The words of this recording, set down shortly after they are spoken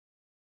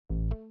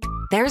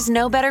There's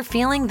no better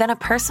feeling than a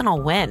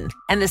personal win,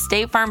 and the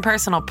State Farm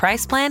Personal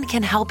Price Plan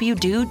can help you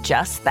do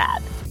just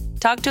that.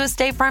 Talk to a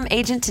State Farm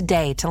agent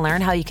today to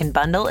learn how you can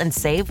bundle and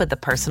save with the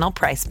Personal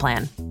Price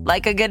Plan.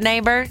 Like a good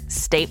neighbor,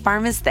 State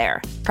Farm is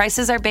there.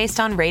 Prices are based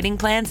on rating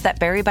plans that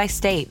vary by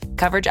state.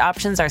 Coverage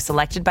options are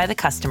selected by the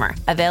customer.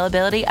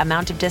 Availability,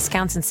 amount of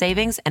discounts and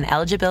savings, and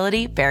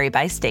eligibility vary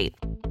by state.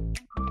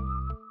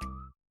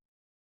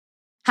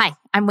 Hi,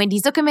 I'm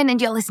Wendy Zuckerman,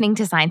 and you're listening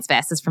to Science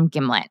Versus from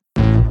Gimlet.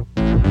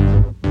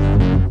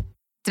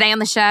 Today on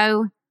the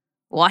show,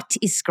 what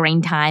is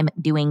screen time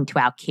doing to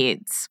our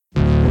kids?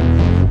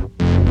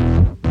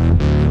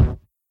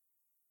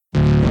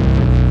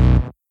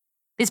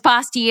 This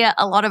past year,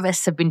 a lot of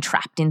us have been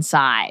trapped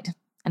inside.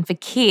 And for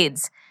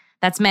kids,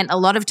 that's meant a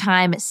lot of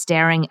time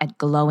staring at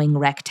glowing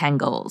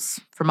rectangles,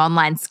 from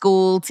online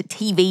school to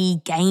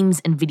TV,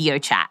 games, and video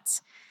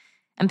chats.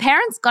 And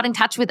parents got in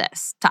touch with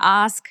us to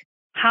ask,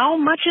 how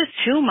much is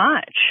too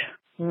much?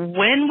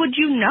 When would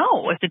you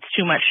know if it's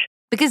too much?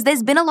 Because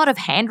there's been a lot of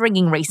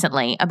hand-wringing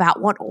recently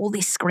about what all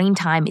this screen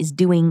time is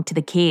doing to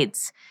the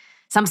kids.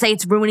 Some say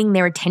it's ruining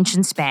their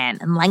attention span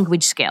and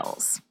language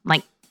skills,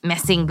 like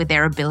messing with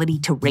their ability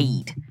to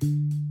read.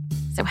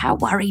 So how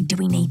worried do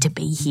we need to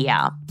be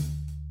here?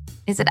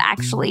 Is it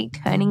actually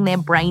turning their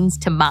brains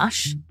to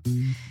mush?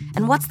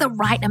 And what's the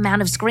right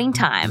amount of screen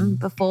time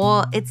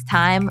before it's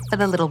time for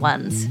the little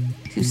ones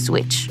to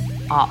switch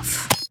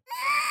off?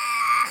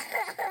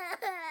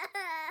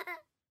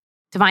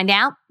 To find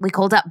out, we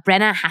called up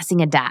Brenna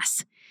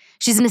Hassinger-Das.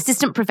 She's an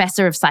assistant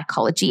professor of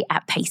psychology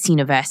at Pace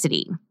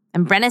University.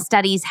 And Brenna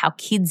studies how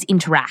kids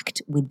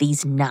interact with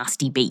these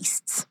nasty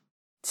beasts.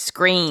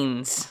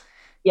 Screens.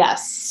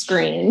 Yes,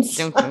 screens.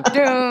 Dun, dun,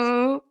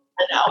 dun.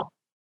 I know.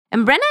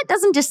 And Brenna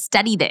doesn't just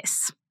study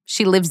this.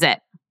 She lives it.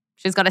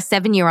 She's got a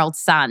 7-year-old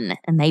son,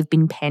 and they've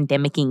been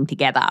pandemicking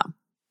together.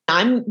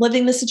 I'm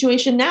living the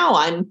situation now.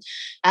 I'm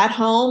at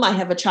home. I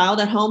have a child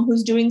at home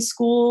who's doing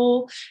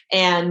school.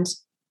 And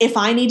if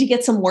I need to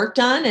get some work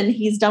done and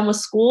he's done with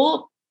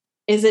school,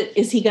 is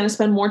he going to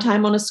spend more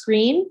time on a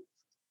screen?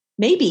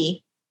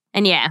 Maybe.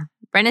 And yeah,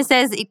 Brenna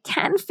says it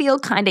can feel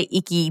kind of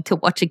icky to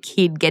watch a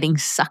kid getting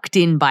sucked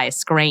in by a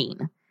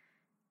screen.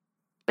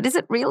 But is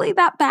it really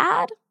that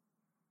bad?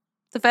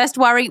 The first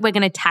worry we're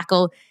going to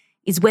tackle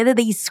is whether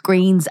these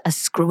screens are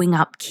screwing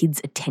up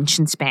kids'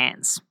 attention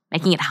spans,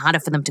 making it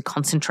harder for them to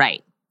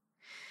concentrate.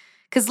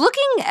 Because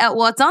looking at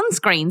what's on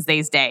screens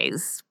these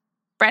days,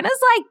 Brenna's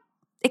like,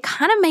 it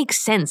kind of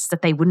makes sense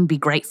that they wouldn't be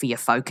great for your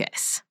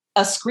focus.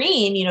 A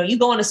screen, you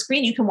go on a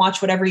screen, you can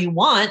watch whatever you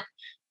want,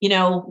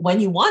 when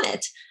you want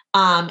it.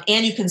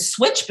 And you can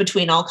switch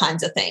between all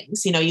kinds of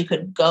things. You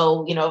could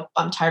go,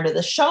 I'm tired of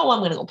the show, I'm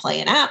going to go play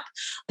an app.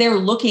 They're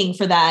looking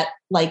for that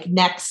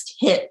next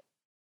hit.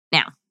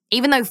 Now,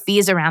 even though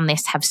fears around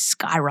this have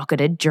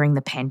skyrocketed during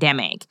the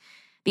pandemic,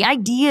 the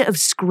idea of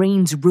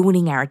screens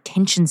ruining our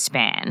attention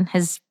span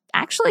has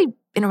actually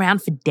been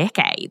around for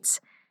decades.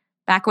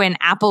 Back when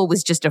Apple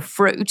was just a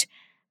fruit,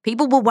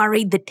 people were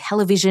worried that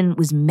television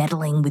was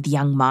meddling with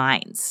young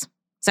minds.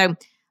 So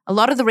a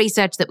lot of the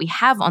research that we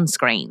have on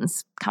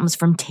screens comes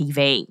from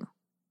TV,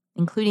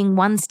 including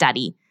one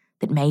study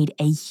that made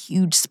a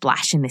huge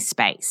splash in this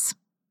space.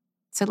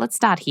 So let's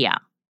start here.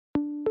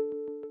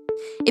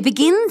 It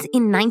begins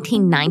in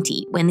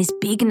 1990 when this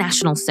big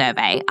national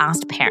survey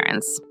asked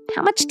parents,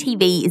 how much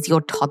TV is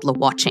your toddler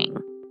watching?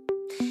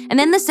 And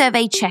then the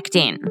survey checked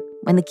in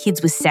when the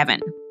kids were 7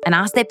 and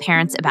asked their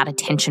parents about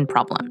attention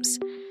problems.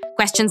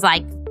 Questions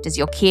like, does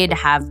your kid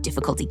have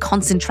difficulty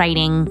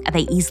concentrating? Are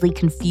they easily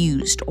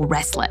confused or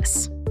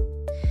restless?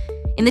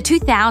 In the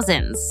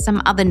 2000s,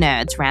 some other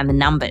nerds ran the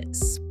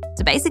numbers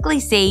to basically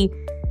see,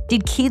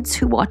 did kids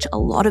who watch a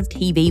lot of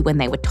TV when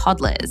they were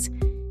toddlers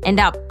end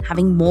up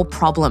having more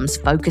problems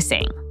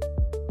focusing?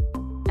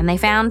 And they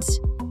found,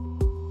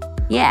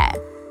 yeah,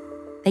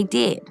 they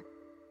did.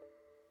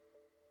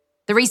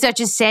 The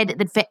researchers said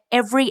that for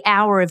every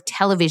hour of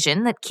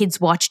television that kids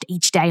watched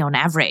each day on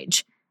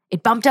average,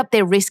 it bumped up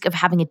their risk of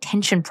having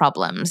attention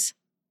problems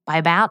by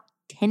about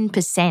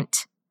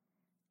 10%.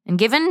 And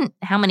given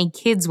how many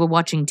kids were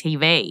watching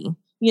TV,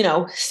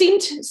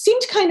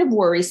 seemed kind of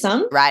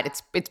worrisome. Right,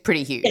 it's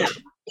pretty huge. Yeah,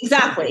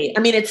 exactly. I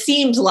mean, it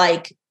seemed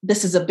like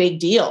this is a big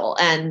deal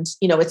and,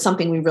 it's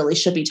something we really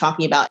should be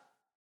talking about.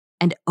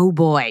 And oh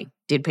boy,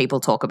 did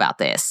people talk about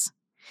this.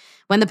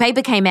 When the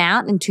paper came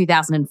out in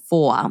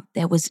 2004,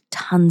 there was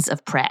tons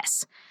of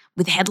press,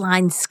 with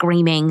headlines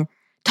screaming,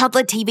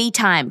 toddler TV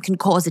time can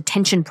cause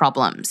attention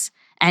problems,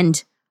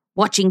 and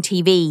watching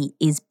TV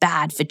is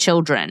bad for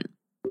children.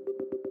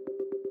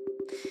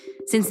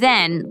 Since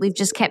then, we've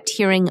just kept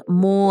hearing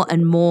more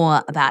and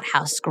more about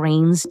how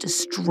screens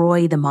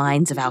destroy the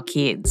minds of our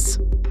kids.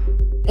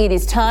 It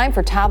is time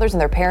for toddlers and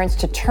their parents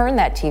to turn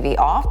that TV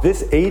off.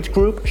 This age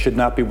group should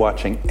not be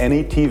watching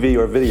any TV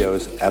or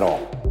videos at all.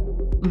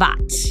 But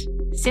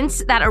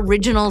since that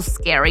original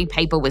scary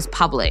paper was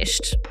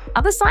published,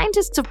 other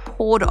scientists have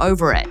pored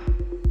over it,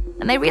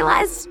 and they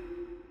realized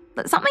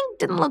that something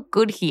didn't look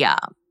good here.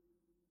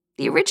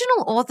 The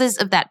original authors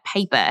of that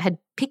paper had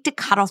picked a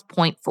cutoff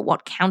point for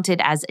what counted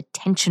as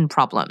attention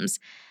problems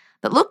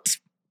that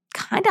looked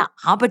kind of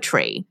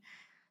arbitrary.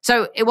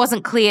 So it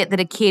wasn't clear that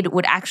a kid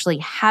would actually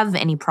have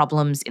any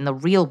problems in the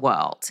real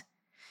world.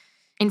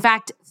 In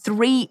fact,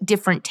 3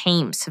 different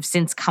teams have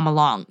since come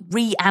along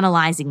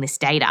reanalyzing this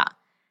data,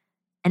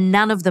 and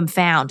none of them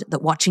found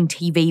that watching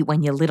TV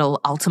when you're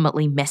little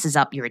ultimately messes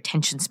up your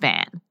attention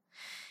span.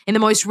 In the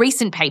most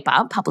recent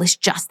paper,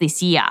 published just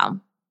this year,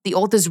 the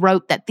authors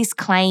wrote that this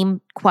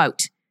claim,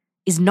 quote,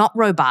 is not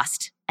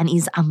robust and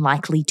is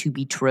unlikely to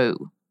be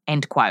true,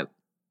 end quote.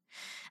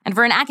 And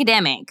for an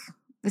academic,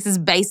 this is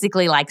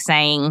basically like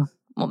saying,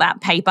 well, that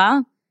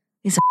paper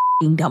is a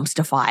f***ing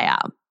dumpster fire.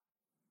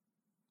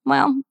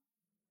 Well,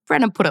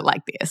 Brenna put it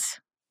like this.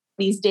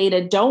 These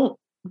data don't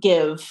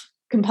give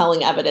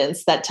compelling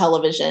evidence that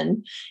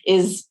television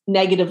is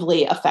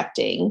negatively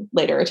affecting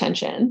later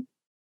attention.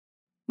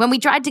 When we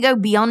tried to go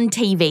beyond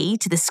TV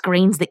to the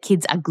screens that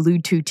kids are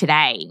glued to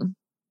today,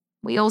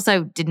 we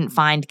also didn't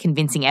find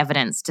convincing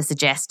evidence to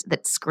suggest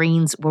that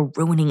screens were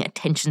ruining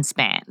attention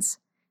spans.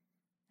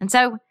 And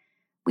so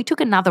we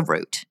took another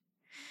route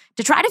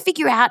to try to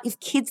figure out if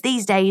kids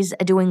these days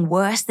are doing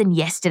worse than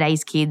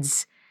yesterday's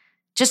kids,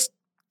 just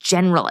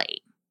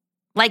generally.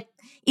 Like,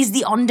 is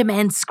the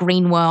on-demand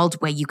screen world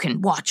where you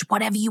can watch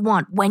whatever you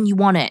want when you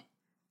want it,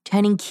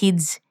 turning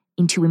kids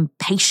into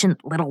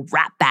impatient little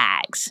rat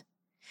bags?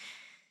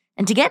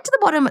 And to get to the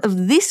bottom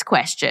of this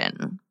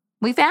question,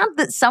 we found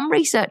that some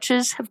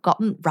researchers have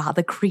gotten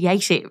rather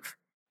creative.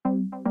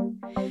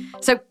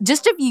 So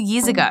just a few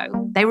years ago,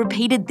 they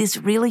repeated this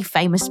really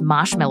famous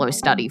marshmallow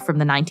study from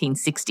the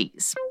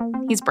 1960s.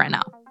 Here's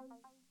Brenna.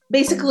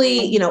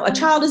 Basically, a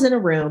child is in a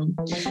room.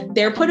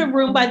 They're put in a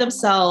room by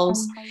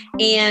themselves,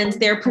 and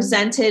they're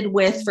presented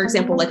with, for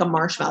example, like a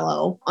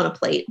marshmallow on a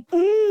plate.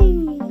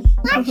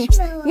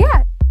 Marshmallow.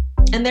 Yeah.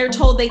 And they're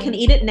told they can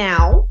eat it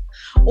now,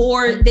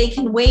 or they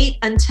can wait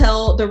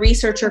until the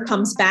researcher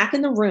comes back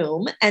in the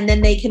room, and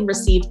then they can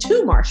receive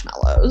 2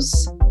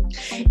 marshmallows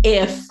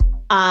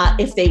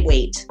if they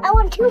wait. I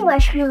want 2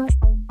 marshmallows.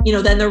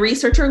 Then the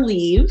researcher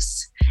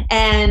leaves,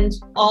 and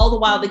all the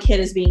while the kid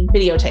is being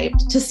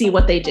videotaped to see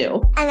what they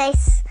do. And I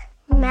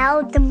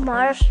smelled the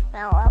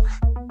marshmallow.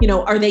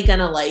 Are they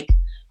gonna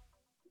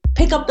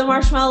pick up the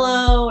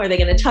marshmallow? Are they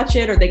gonna touch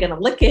it? Are they gonna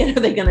lick it? Are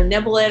they gonna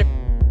nibble it?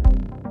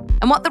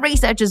 And what the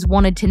researchers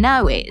wanted to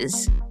know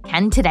is,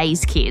 can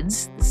today's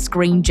kids, the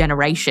screen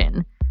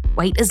generation,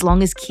 wait as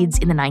long as kids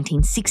in the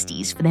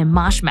 1960s for their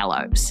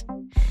marshmallows?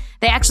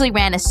 They actually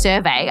ran a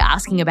survey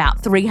asking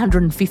about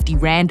 350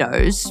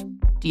 randos,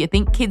 do you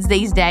think kids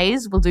these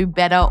days will do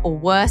better or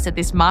worse at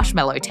this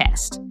marshmallow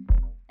test?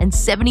 And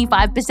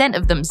 75%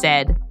 of them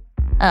said,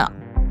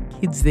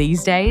 kids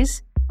these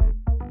days,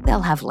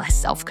 they'll have less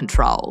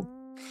self-control.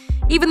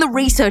 Even the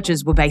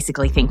researchers were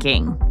basically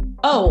thinking,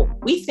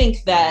 we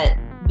think that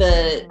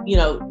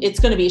it's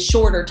going to be a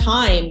shorter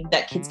time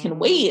that kids can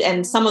wait.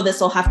 And some of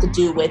this will have to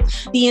do with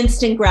the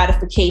instant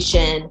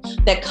gratification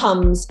that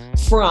comes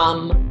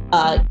from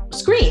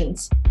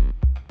screens.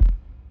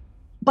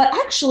 But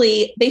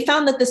actually, they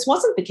found that this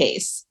wasn't the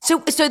case. So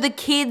the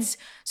kids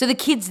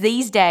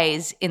these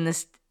days in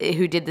this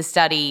who did the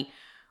study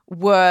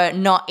were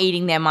not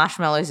eating their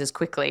marshmallows as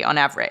quickly on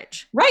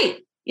average. Right.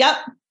 Yep.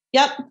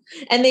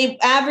 And they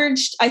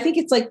averaged, I think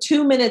it's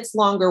 2 minutes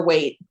longer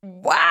wait.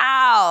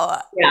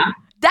 Wow. Yeah.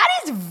 That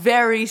is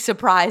very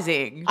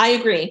surprising. I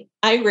agree.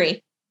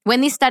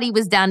 When this study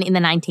was done in the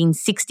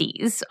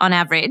 1960s, on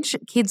average,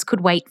 kids could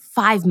wait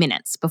 5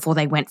 minutes before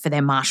they went for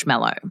their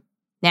marshmallow.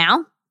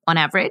 Now, on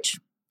average,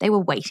 they were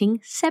waiting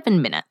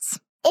 7 minutes.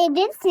 It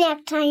is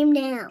snack time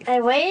now. I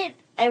wait.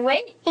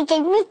 He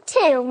gave me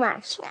 2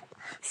 marshmallows.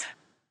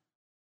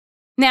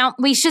 Now,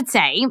 we should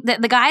say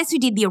that the guys who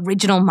did the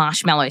original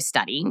marshmallow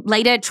study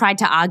later tried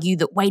to argue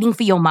that waiting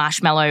for your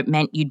marshmallow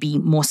meant you'd be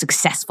more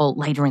successful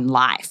later in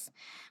life,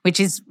 which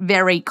is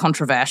very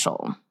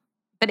controversial.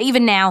 But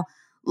even now,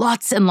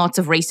 lots and lots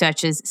of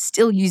researchers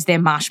still use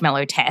their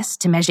marshmallow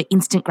test to measure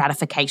instant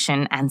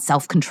gratification and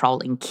self-control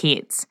in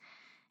kids.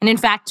 And in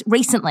fact,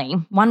 recently,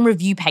 one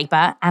review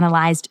paper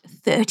analysed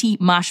 30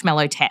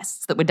 marshmallow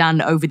tests that were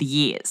done over the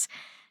years.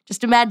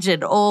 Just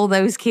imagine all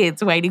those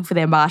kids waiting for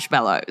their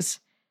marshmallows.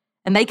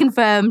 And they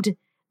confirmed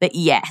that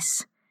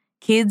yes,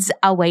 kids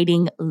are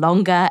waiting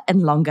longer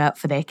and longer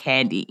for their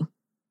candy.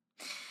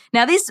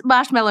 Now, this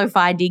marshmallow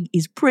finding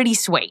is pretty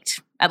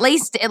sweet. At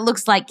least it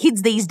looks like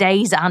kids these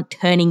days aren't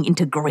turning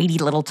into greedy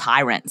little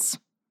tyrants.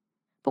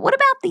 But what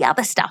about the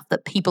other stuff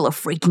that people are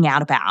freaking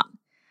out about?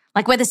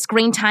 Like whether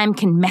screen time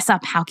can mess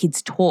up how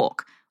kids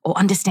talk or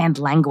understand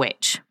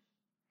language.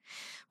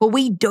 Well,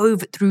 we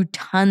dove through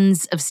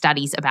tons of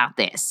studies about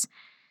this.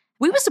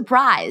 We were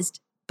surprised,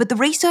 but the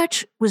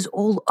research was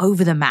all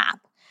over the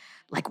map.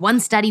 Like one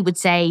study would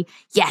say,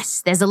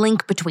 yes, there's a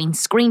link between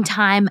screen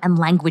time and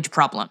language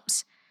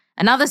problems.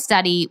 Another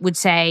study would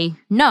say,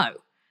 no,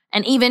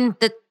 and even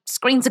that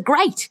screens are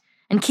great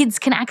and kids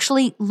can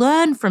actually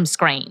learn from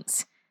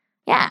screens.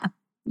 Yeah,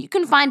 you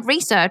can find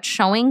research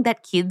showing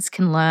that kids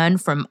can learn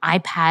from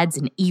iPads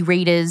and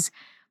e-readers,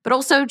 but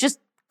also just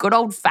good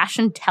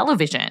old-fashioned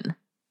television.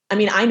 I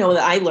mean, I know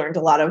that I learned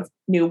a lot of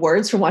new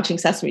words from watching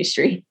Sesame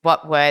Street.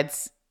 What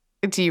words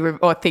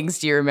or things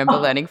do you remember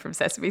learning from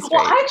Sesame Street?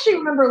 Well, I actually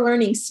remember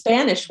learning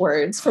Spanish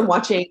words from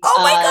watching. Oh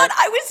my God,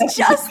 I was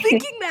just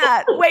thinking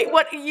that. Wait,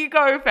 what? You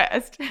go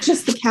first.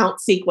 Just the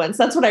count sequence.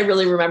 That's what I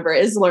really remember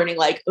is learning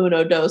like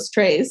uno, dos,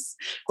 tres,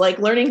 like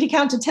learning to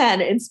count to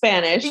 10 in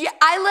Spanish. Yeah,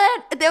 I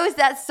learned, there was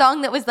that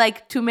song that was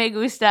like, tu me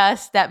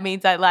gustas, that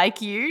means I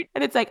like you.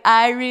 And it's like,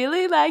 I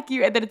really like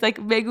you. And then it's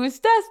like, me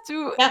gustas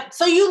tu. Yeah.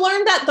 So you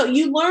learned that though.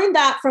 You learned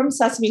that from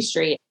Sesame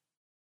Street.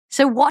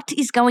 So what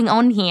is going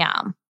on here?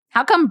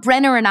 How come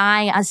Brenna and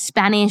I are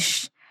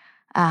Spanish,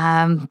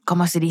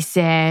 como se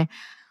dice,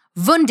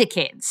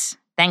 wunderkids,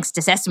 thanks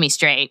to Sesame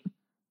Street?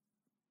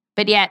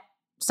 But yet,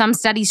 some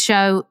studies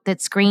show that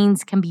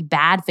screens can be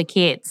bad for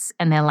kids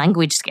and their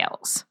language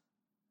skills.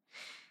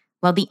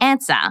 Well, the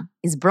answer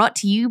is brought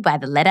to you by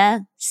the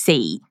letter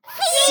C.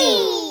 C.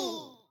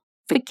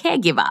 For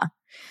caregiver.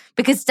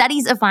 Because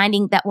studies are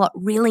finding that what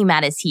really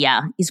matters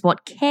here is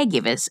what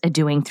caregivers are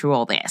doing through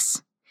all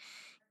this.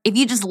 If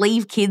you just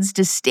leave kids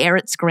to stare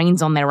at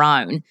screens on their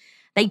own,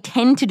 they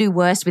tend to do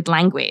worse with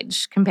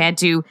language compared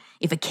to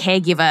if a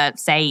caregiver,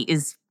 say,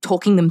 is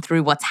talking them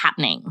through what's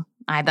happening,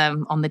 either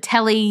on the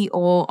telly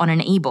or on an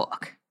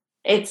ebook.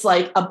 It's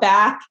like a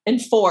back and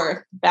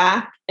forth,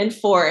 back and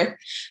forth.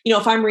 You know,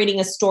 if I'm reading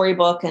a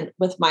storybook and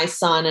with my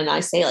son and I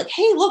say like,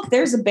 hey, look,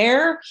 there's a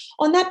bear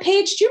on that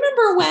page. Do you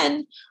remember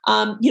when,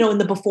 in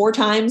the before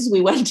times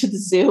we went to the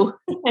zoo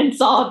and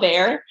saw a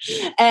bear?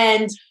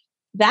 And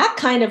that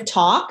kind of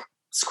talk,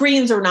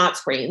 screens or not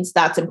screens,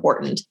 that's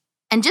important.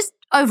 And just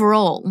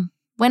overall,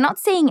 we're not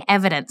seeing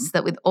evidence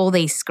that with all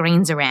these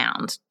screens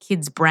around,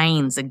 kids'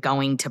 brains are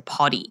going to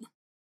potty.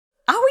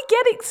 Are we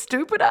getting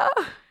stupider?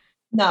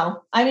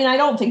 No, I mean, I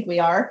don't think we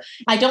are.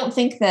 I don't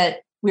think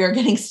that we are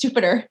getting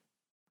stupider.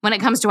 When it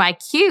comes to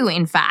IQ,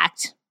 in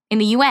fact, in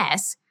the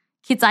US,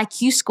 kids'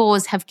 IQ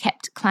scores have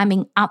kept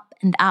climbing up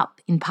and up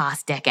in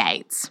past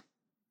decades.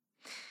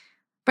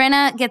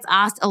 Brenna gets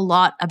asked a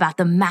lot about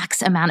the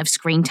max amount of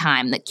screen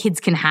time that kids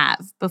can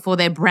have before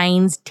their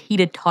brains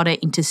teeter-totter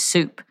into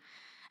soup.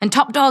 And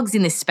top dogs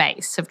in this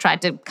space have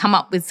tried to come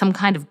up with some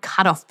kind of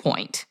cutoff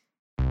point.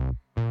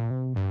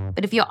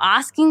 But if you're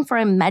asking for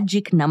a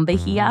magic number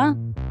here,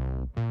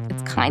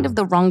 it's kind of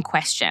the wrong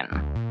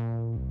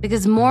question.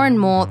 Because more and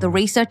more, the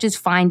research is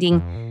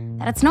finding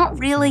that it's not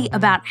really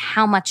about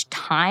how much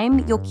time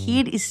your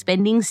kid is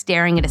spending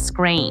staring at a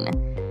screen,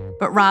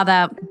 but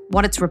rather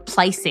what it's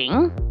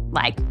replacing.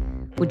 Like,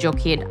 would your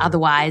kid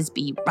otherwise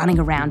be running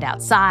around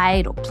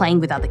outside or playing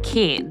with other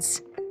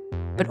kids?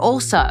 But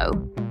also,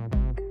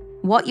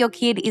 what your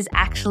kid is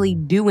actually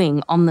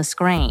doing on the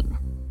screen.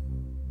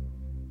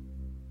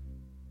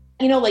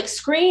 You know, like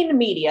screen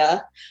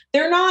media,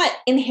 they're not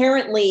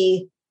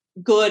inherently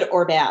good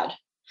or bad.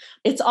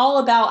 It's all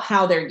about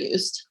how they're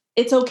used.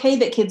 It's okay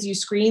that kids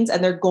use screens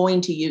and they're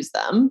going to use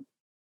them.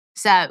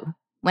 So,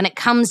 when it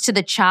comes to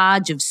the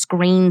charge of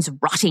screens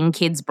rotting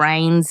kids'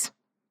 brains,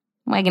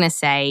 we're going to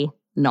say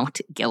not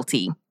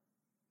guilty.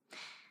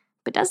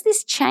 But does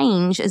this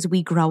change as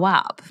we grow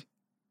up?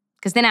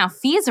 Because then our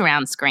fears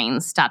around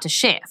screens start to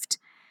shift.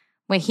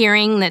 We're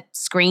hearing that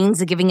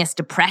screens are giving us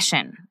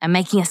depression and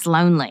making us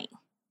lonely.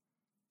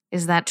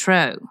 Is that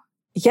true?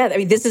 Yeah, I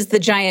mean, this is the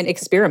giant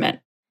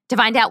experiment. To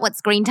find out what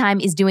screen time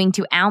is doing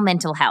to our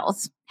mental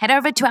health, head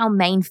over to our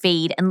main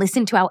feed and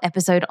listen to our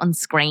episode on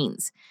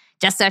screens.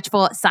 Just search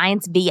for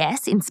Science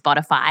VS in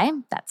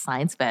Spotify, that's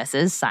Science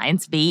versus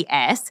Science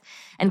VS,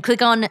 and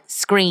click on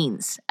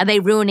Screens. Are they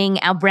ruining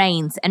our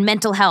brains and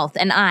mental health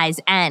and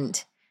eyes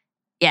and...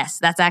 Yes,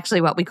 that's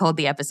actually what we called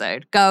the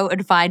episode. Go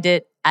and find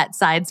it at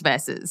Science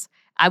Versus.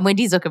 I'm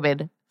Wendy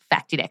Zuckerman.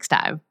 Fact you next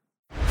time.